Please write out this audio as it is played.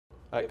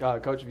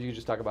Coach, if you could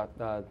just talk about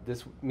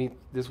this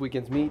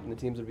weekend's meet and the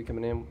teams that will be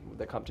coming in,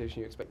 the competition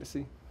you expect to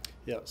see.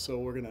 Yeah, so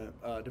we're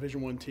gonna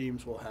Division I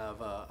teams will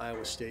have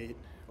Iowa State,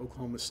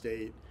 Oklahoma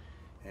State,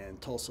 and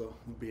Tulsa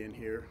will be in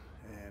here,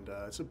 and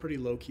it's a pretty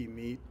low-key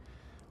meet.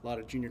 A lot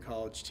of junior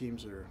college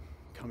teams are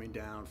coming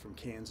down from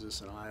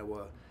Kansas and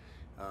Iowa.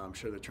 I'm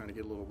sure they're trying to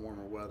get a little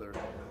warmer weather,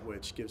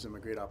 which gives them a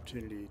great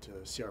opportunity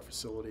to see our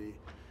facility,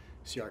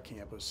 see our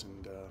campus,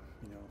 and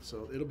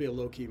so it'll be a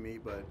low-key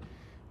meet, but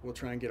we'll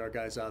try and get our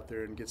guys out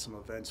there and get some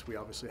events. We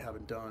obviously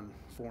haven't done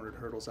 400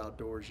 hurdles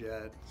outdoors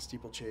yet,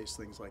 steeplechase,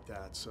 things like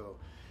that. So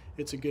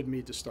it's a good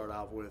meet to start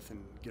out with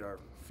and get our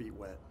feet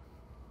wet.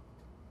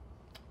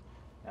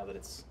 Now that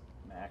it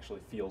actually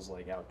feels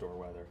like outdoor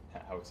weather,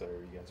 how excited are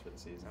you guys for the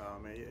season?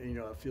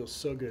 It feels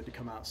so good to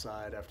come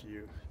outside after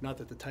not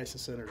that the Tyson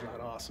Center is not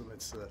awesome,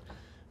 it's the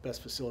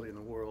best facility in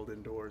the world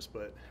indoors,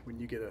 but when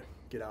you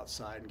get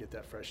outside and get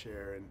that fresh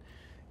air and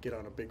get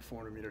on a big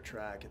 400-meter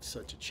track, it's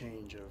such a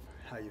change of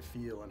how you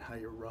feel and how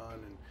you run,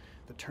 and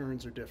the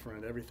turns are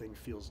different. Everything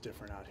feels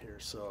different out here.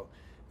 So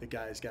the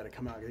guys got to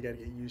come out. They got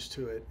to get used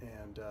to it,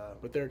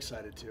 but they're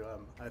excited too.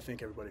 I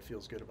think everybody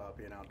feels good about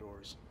being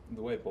outdoors.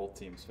 The way both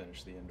teams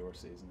finished the indoor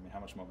season, how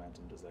much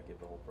momentum does that give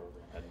the whole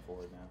program heading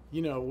forward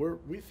now?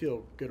 We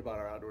feel good about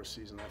our outdoor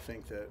season. I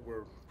think that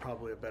we're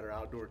probably a better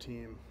outdoor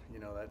team.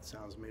 That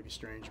sounds maybe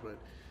strange, but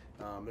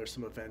there's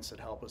some events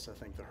that help us. I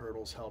think the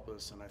hurdles help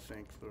us, and I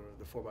think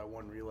the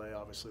 4x1 relay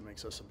obviously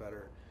makes us a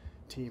better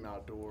team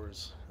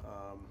outdoors.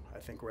 I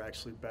think we're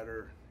actually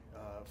better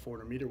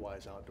 400-meter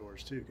wise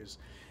outdoors too, because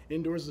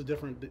indoors is a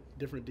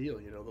different deal.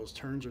 Those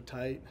turns are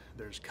tight.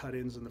 There's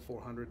cut-ins in the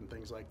 400 and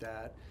things like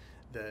that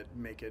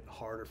make it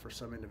harder for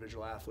some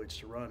individual athletes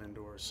to run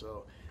indoors.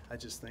 So I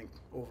just think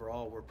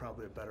overall we're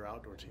probably a better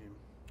outdoor team.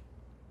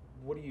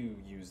 What do you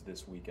use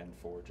this weekend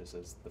for, just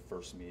as the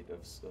first meet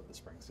of the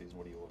spring season?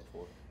 What do you look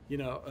for?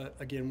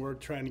 Again, we're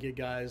trying to get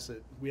guys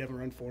that we haven't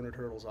run 400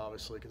 hurdles,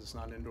 obviously, because it's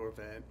not an indoor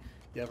event.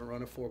 You haven't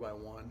run a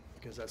 4x1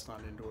 because that's not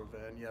an indoor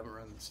event. You haven't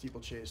run the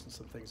steeplechase and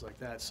some things like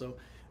that. So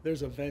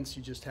there's events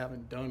you just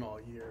haven't done all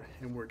year,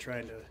 and we're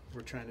trying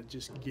to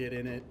just get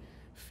in it,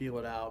 feel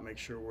it out, make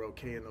sure we're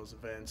okay in those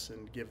events,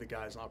 and give the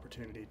guys an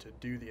opportunity to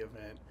do the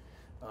event.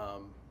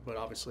 But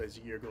obviously, as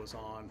the year goes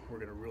on, we're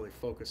going to really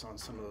focus on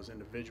some of those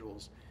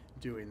individuals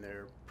doing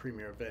their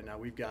premier event. Now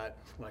we've got,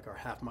 like, our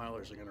half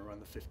milers are going to run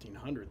the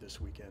 1500 this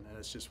weekend, and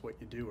it's just what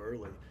you do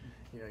early.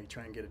 You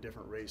try and get a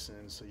different race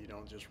in, so you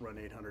don't just run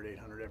 800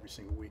 every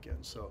single weekend.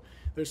 So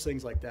there's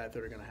things like that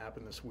are going to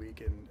happen this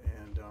week, and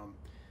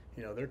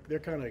they're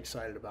kind of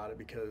excited about it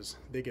because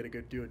they get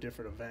to do a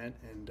different event,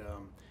 and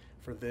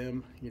for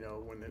them,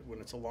 when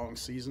it's a long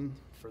season,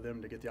 for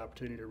them to get the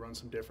opportunity to run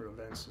some different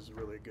events is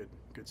really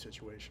a good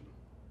situation.